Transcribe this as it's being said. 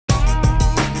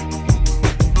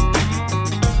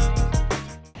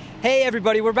Hey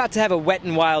everybody, we're about to have a wet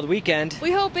and wild weekend. We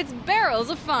hope it's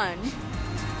barrels of fun.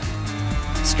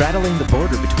 Straddling the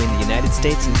border between the United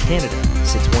States and Canada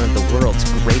sits one of the world's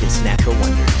greatest natural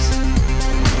wonders.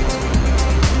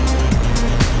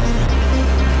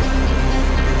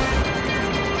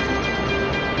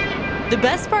 The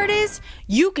best part is,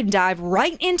 you can dive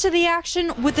right into the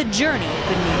action with a journey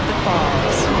beneath the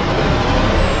falls.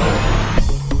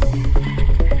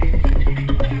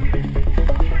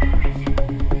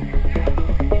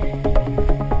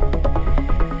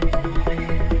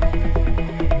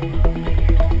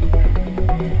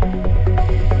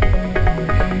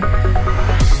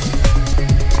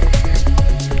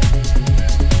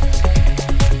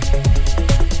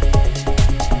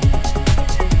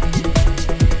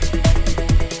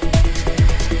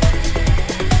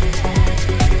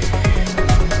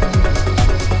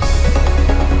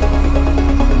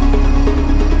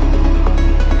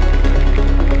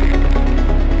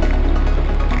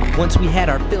 Once we had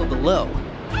our fill below,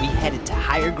 we headed to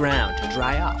higher ground to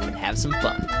dry off and have some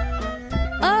fun.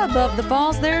 Above the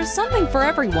falls, there's something for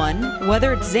everyone,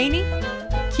 whether it's zany,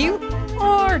 cute,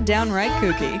 or downright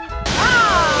kooky.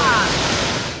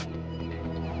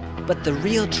 But the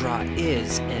real draw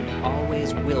is, and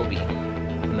always will be,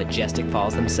 the majestic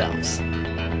falls themselves.